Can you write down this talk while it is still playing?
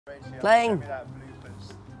Playing.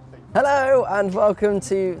 Hello and welcome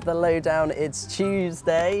to the Lowdown. It's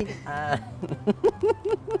Tuesday.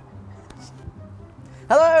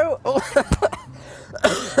 Hello.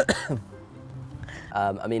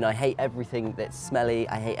 I mean, I hate everything that's smelly.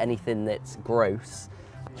 I hate anything that's gross.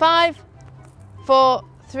 5, 4,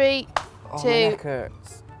 3, Oh, 2, my neck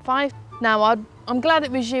hurts. 5. Now, I'm glad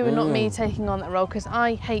it was you and not me taking on that role because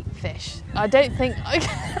I hate fish. I don't think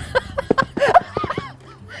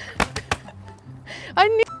I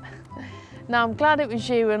knew. Now, I'm glad it was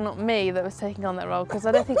you and not me that was taking on that role because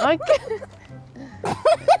I don't think I could.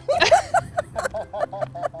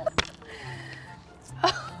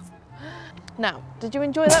 Now, did you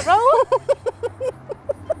enjoy that role?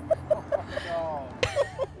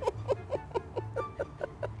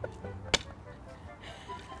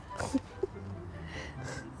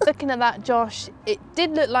 Looking at that, Josh, it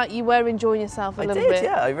did look like you were enjoying yourself a little bit.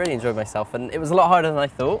 Yeah, I really enjoyed myself and it was a lot harder than I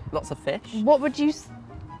thought. Lots of fish. What would you...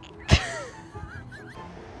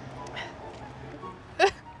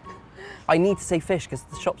 I need to say fish because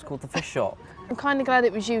the shop's called the Fish Shop. I'm kind of glad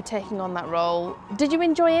it was you taking on that role. Did you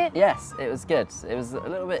enjoy it? Yes, it was good. It was a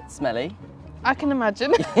little bit smelly. I can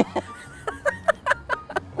imagine.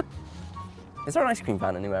 Is there an ice cream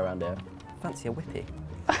van anywhere around here? Fancy a whippy.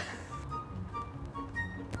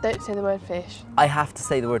 Don't say the word fish. I have to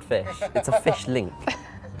say the word fish. It's a fish link.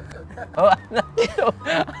 Oh, no.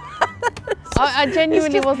 I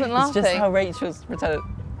genuinely wasn't laughing. It's just how Rachel's pretending.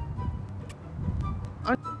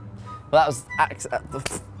 Well, that was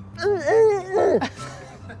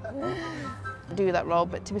do that role,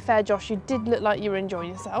 but to be fair, Josh, you did look like you were enjoying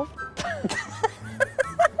yourself.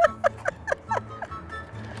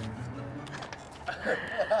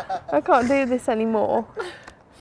 I can't do this anymore.